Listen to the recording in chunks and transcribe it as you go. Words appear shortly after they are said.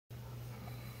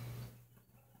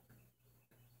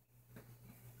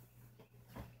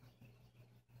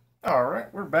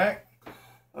Alright, we're back.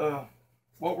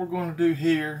 What we're going to do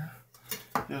here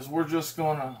is we're just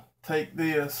going to take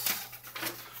this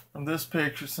from this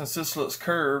picture. Since this looks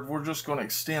curved, we're just going to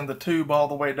extend the tube all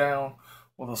the way down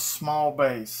with a small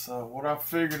base. What I've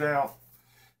figured out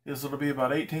is it'll be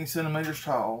about 18 centimeters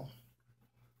tall.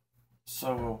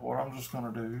 So what I'm just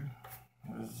going to do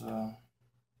is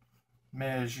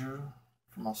measure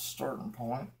from my starting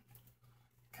point,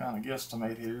 kind of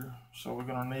guesstimate here. So we're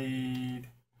going to need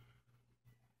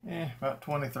about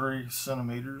 23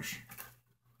 centimeters.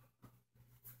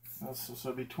 So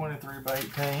it'll be 23 by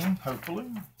 18, hopefully.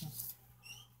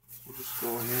 We'll just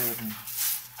go ahead and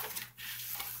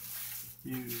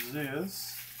use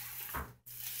this.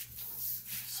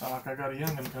 Sound like I got a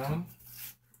young'un coming.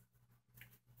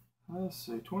 Let's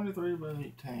see, 23 by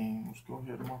 18. Let's go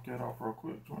ahead and mark that off real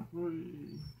quick.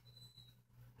 23.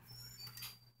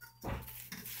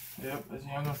 Yep, there's a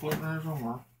young'un floating there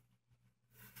somewhere.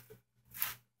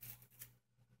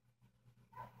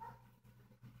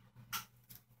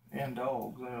 And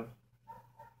dogs. They have a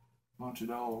bunch of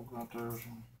dogs out there.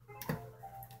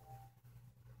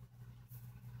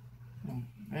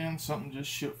 And something just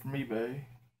shipped from eBay.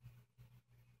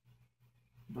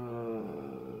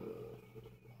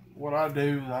 What I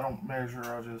do is I don't measure,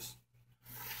 I just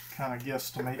kind of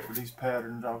guesstimate for these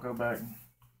patterns. I'll go back and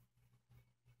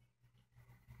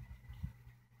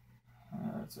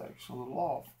that's actually a little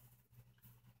off.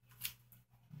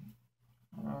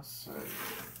 Let's see.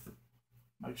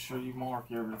 Make sure you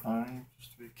mark everything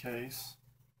just to be case.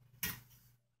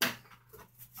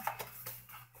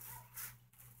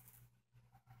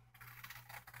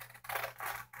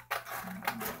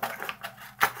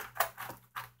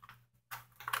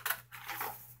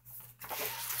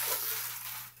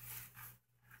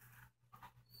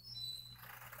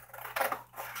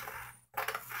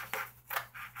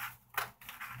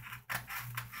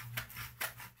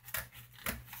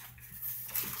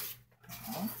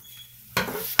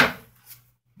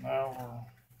 Now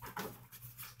we'll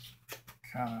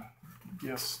kind of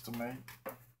guesstimate.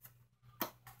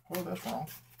 Oh, that's wrong.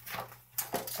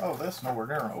 Oh, that's nowhere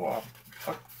near. Oh,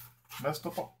 I messed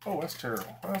up. Oh, that's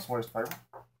terrible. That's waste paper.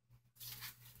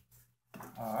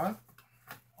 Alright.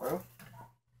 Well,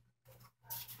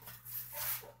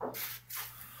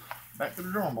 back to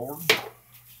the drawing board.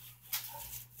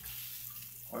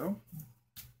 Well,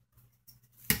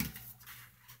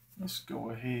 let's go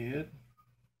ahead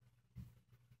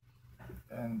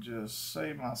and just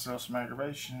save myself some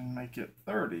aggravation and make it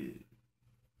 30.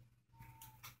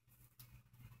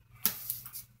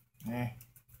 Yeah.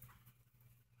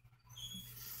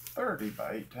 30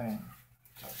 by 18.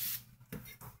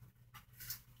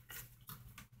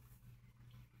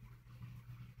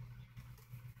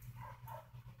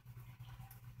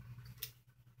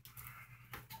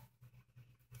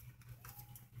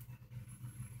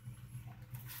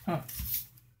 Huh.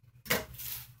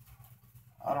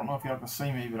 I don't know if y'all can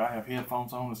see me, but I have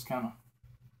headphones on. It's kind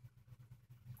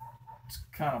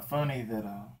of funny that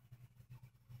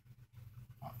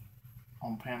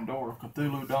on Pandora,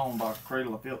 Cthulhu Dawn by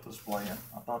Cradle of Filth is playing.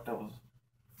 I thought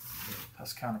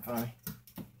that's kind of funny.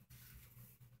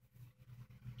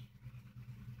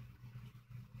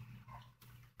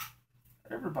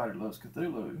 Everybody loves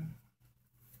Cthulhu.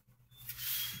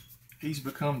 He's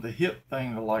become the hip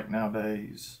thing to like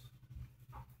nowadays.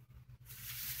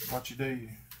 What you do,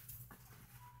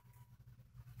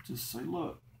 just say,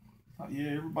 look,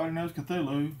 yeah, everybody knows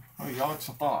Cthulhu. Oh, y'all, it's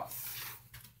a thought.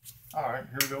 Alright,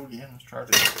 here we go again. Let's try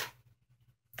this.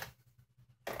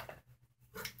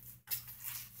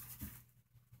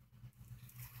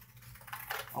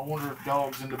 I wonder if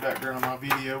dogs in the background of my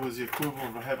video is the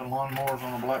equivalent of having lawnmowers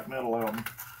on a black metal album.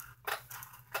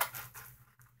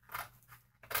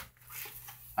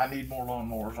 I need more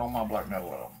lawnmowers on my black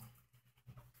metal album.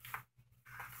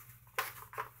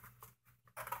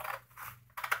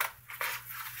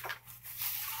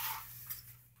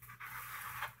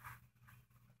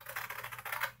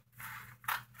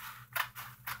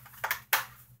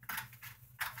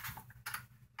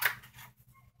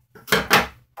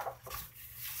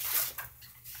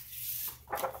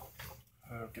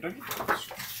 Okay, well,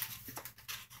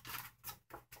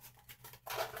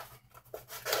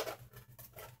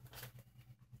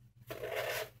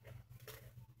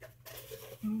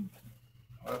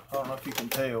 I don't know if you can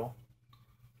tell.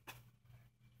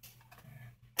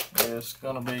 Yeah, it's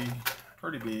gonna be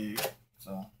pretty big.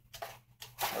 So,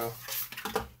 well,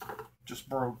 just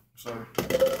broke. So,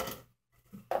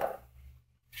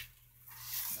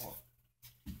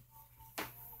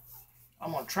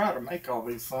 I'm gonna try to make all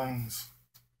these things.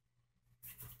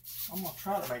 I'm gonna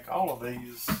try to make all of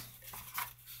these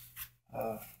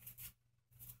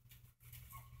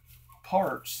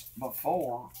parts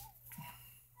before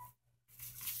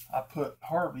I put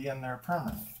Harvey in there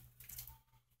permanently.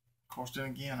 Of course, then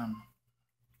again,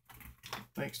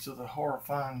 thanks to the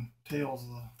horrifying tales of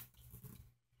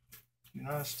the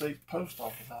United States Post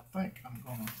Office, I think I'm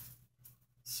gonna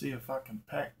see if I can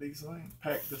pack this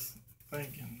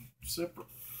thing in separate,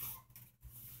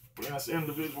 as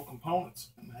individual components,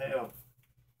 and have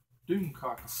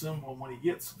Doomcock assemble them when he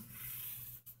gets them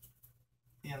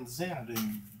in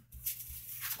XanaDoom.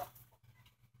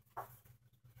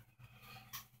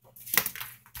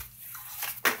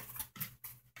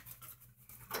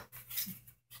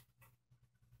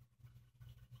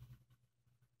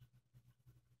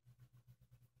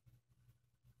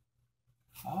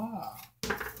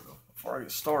 Before I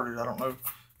get started, I don't know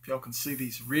if y'all can see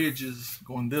these ridges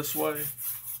going this way.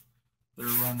 They're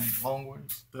running long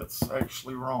ways. That's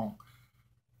actually wrong.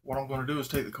 What I'm going to do is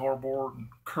take the cardboard and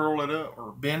curl it up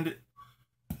or bend it,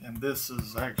 and this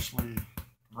is actually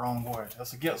the wrong way.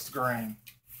 That's against the grain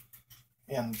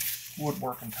in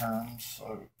woodworking terms,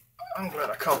 so I'm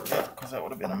glad I caught that, because that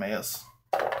would have been a mess.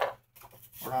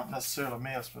 Or not necessarily a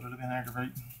mess, but it would have been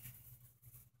aggravating.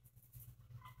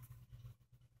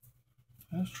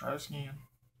 Let's try this again.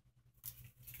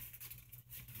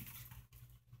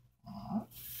 Alright.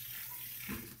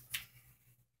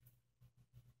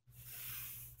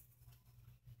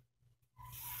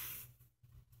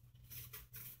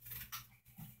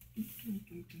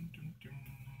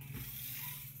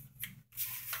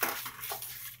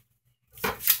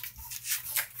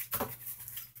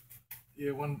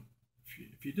 Yeah,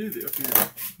 if you do this, if you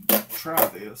try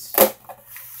this,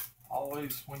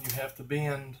 always when you have to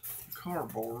bend the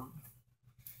cardboard,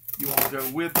 you want to go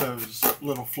with those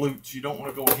little flutes. You don't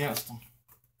want to go against them.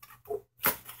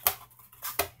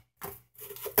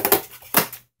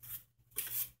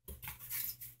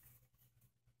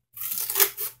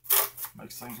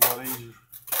 Makes things a lot easier.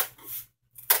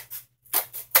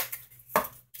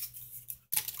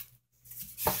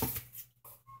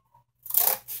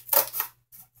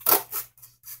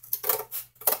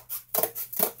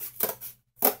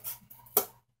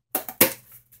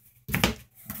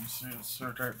 So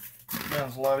that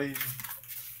becomes a lot easier.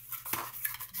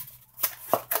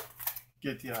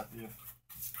 Get the idea.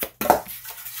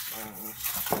 So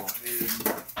let's go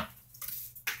ahead.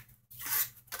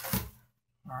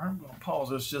 Alright, I'm going to pause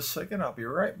this just a second. I'll be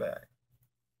right back.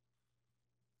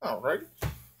 Alright.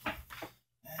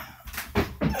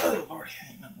 Oh Lord,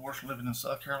 ain't nothing worse than living in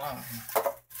South Carolina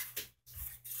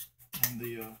and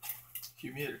the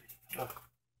humidity.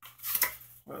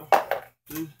 Well,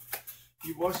 dude.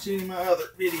 You watched any of my other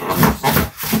videos,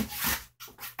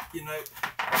 you know,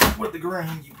 with the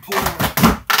grain, you pull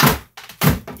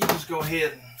them, you just go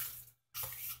ahead and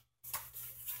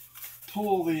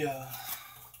pull the,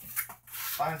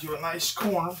 find you a nice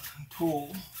corner and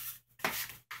pull,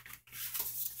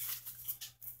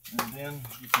 and then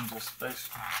you can just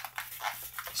basically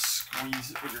squeeze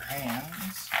it with your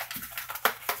hands,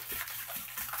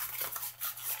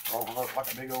 roll it up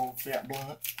like a big old fat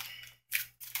blunt.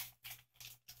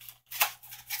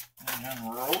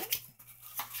 And roll.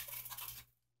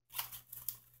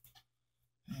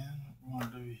 And what we're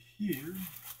going to do here,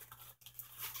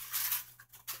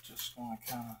 just going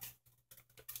to kind of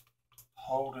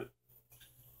hold it.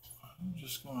 I'm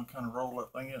just going to kind of roll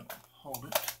that thing up, hold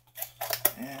it,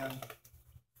 and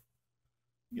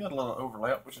you got a little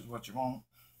overlap, which is what you want.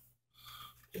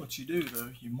 What you do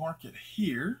though, you mark it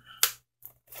here.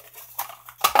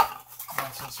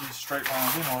 And since these straight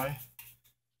lines anyway,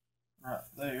 right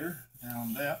there,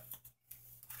 down that.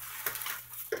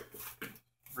 The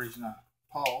reason I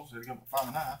paused, I had to go find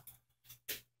my knife.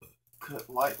 Cut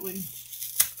lightly.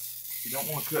 You don't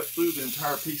want to cut through the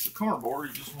entire piece of cardboard.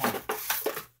 You just want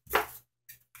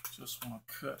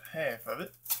to cut half of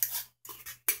it.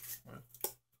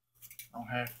 Wrong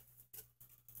half.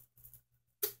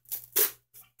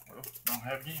 Well, wrong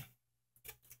half again.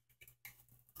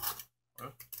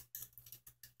 Well,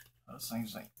 those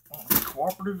things ain't want to be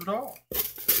cooperative at all.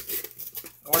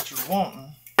 What you're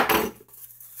wanting,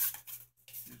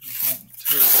 you're just wanting to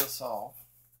tear this off.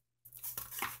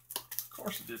 Of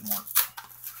course it didn't work.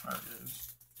 There it goes.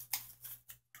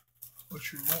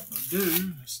 What you're wanting to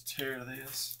do is tear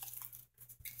this,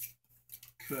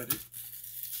 cut it.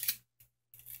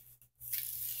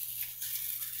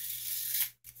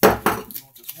 You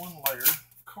want this one layer of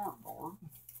cardboard.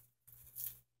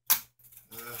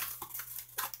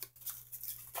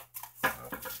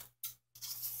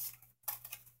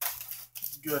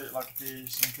 Gut it like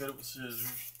this and cut it with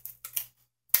scissors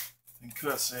and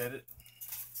cuss at it.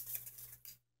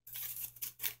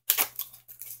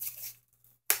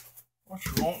 what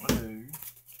you're wanting to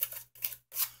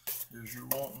do is you're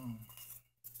wanting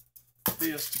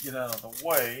this to get out of the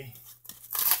way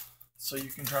so you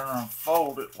can turn around and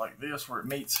fold it like this where it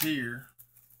meets here.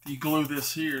 You glue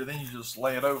this here, then you just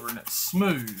lay it over and it's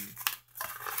smooth.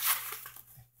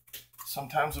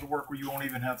 Sometimes it'll work where you won't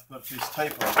even have to put a piece of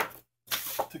tape on it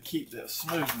to keep that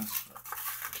smoothness.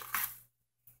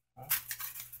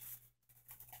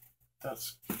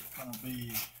 That's going to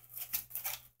be,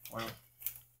 well,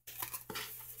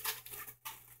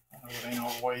 I know it ain't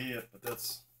all the way yet, but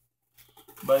that's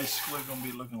basically going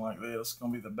to be looking like this. It's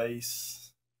going to be the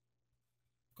base.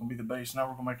 Going to be the base. Now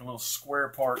we're going to make a little square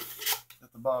part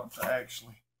at the bottom to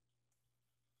actually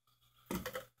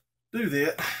do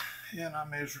that. And I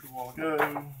measured a while ago. We're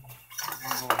going to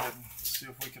go ahead and see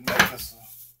if we can make this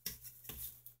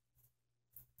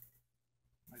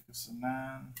a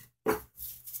 9. Let's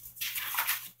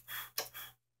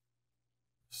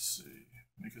see,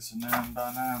 make us a 9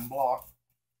 by 9 block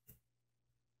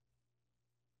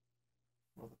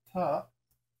for the top.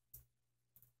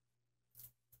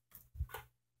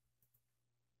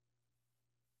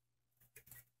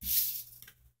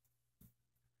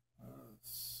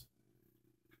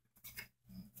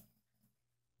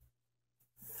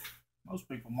 Most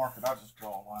people mark it, I just draw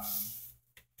a line.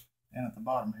 And at the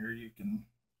bottom here, you can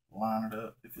line it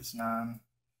up if it's 9.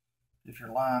 If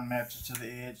your line matches to the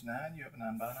edge 9, you have a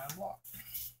 9 by 9 block.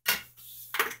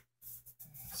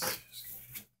 Let's just go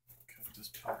ahead and cut this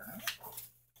pattern out.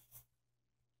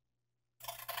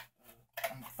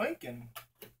 I'm thinking,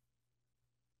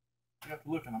 I got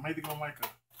to looking, I'm either going to make a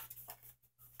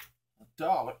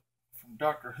Dalek from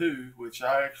Doctor Who, which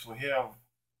I actually have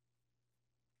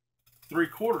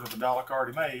 3/4 of the Dalek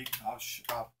already made.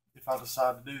 If I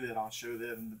decide to do that, I'll show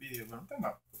that in the video. But I'm thinking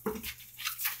about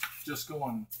just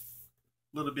going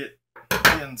a little bit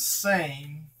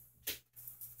insane.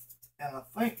 And I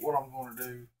think what I'm going to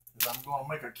do is I'm going to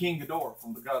make a King Ghidorah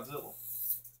from the Godzilla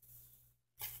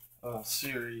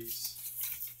series.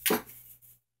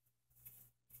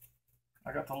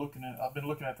 I got to looking at. I've been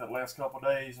looking at that last couple of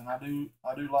days, and I do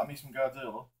like me some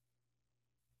Godzilla.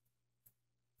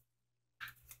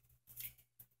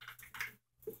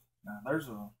 Now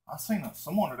I seen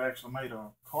someone had actually made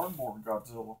a cardboard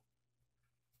Godzilla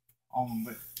on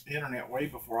the internet way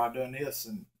before I done this,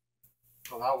 and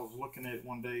because I was looking at it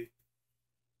one day,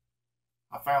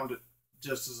 I found it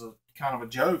just as a kind of a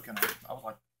joke, and I was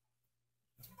like,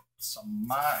 some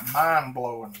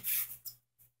mind-blowing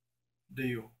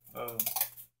deal.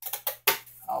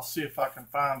 I'll see if I can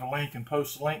find a link and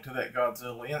post a link to that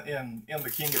Godzilla in the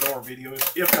King Ghidorah video,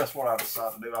 if that's what I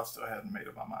decide to do. I still hadn't made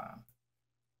up my mind.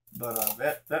 But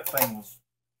that thing was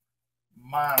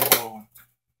mind-blowing.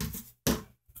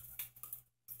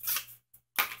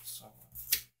 So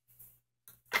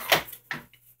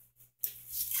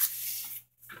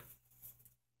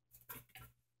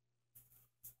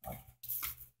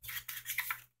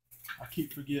I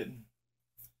keep forgetting.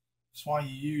 That's why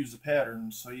you use the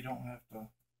patterns, so you don't have to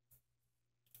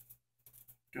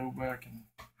go back and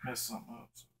mess something up.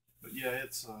 But yeah,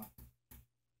 it's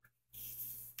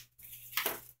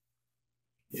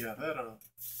yeah,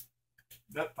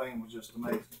 that thing was just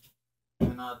amazing,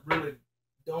 and I really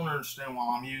don't understand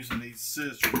why I'm using these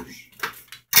scissors.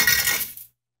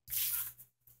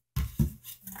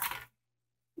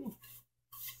 Ooh.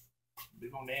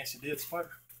 Big old nasty dead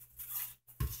spider.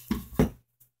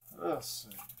 Let's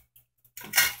see.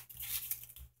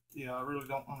 Yeah, I really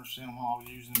don't understand why I was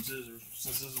using scissors,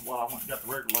 since this is what I went and got the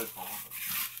regular blade for.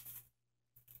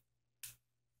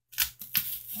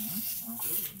 Alright,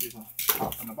 this will be the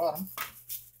top and the bottom.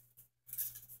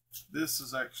 This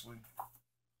is actually,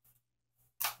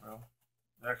 well,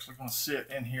 actually going to sit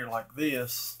in here like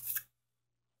this,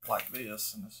 and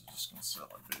this is just going to sit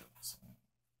like this.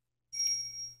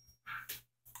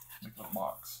 Make a little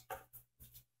box.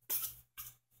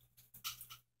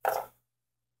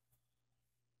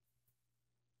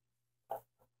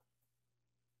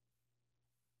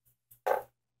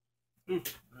 Ooh,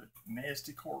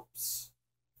 nasty corpse.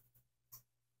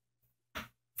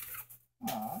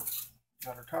 Alright,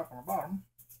 got our top and our bottom.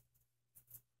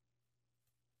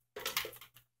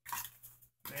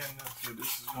 And so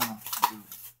this is gonna do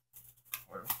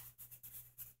well.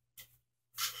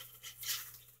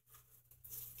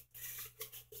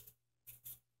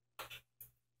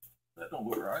 That don't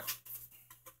look right.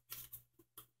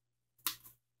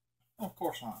 Oh, of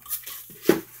course not.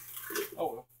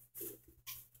 Oh well.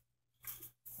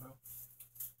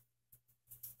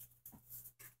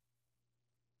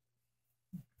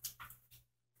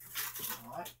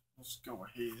 Alright, let's go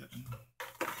ahead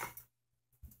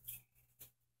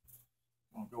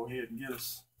and get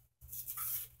us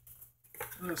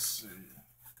let's see.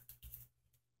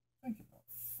 I think about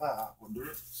 5 will do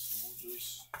it. So we'll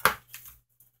just,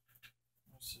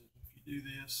 let's see, if you do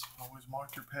this, always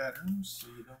mark your patterns so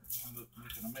you don't end up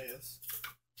making a mess.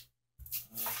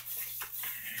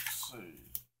 Let's see.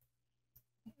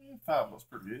 5 looks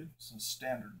pretty good. It's a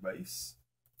standard base.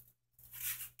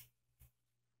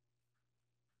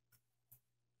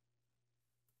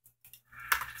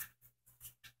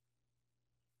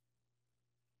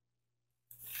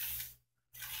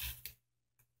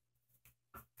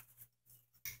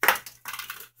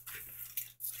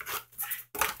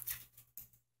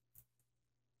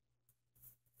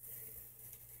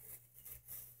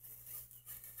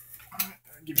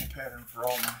 Give me a pattern for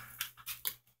all my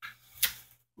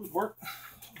woodwork.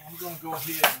 I'm going to go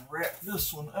ahead and wrap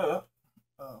this one up.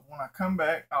 When I come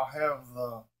back, I'll have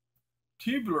the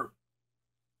tubular.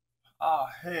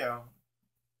 I'll have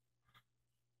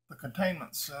the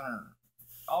containment center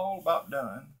all about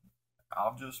done.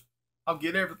 I'll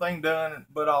get everything done,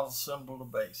 but I'll assemble the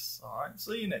base. All right,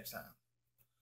 see you next time.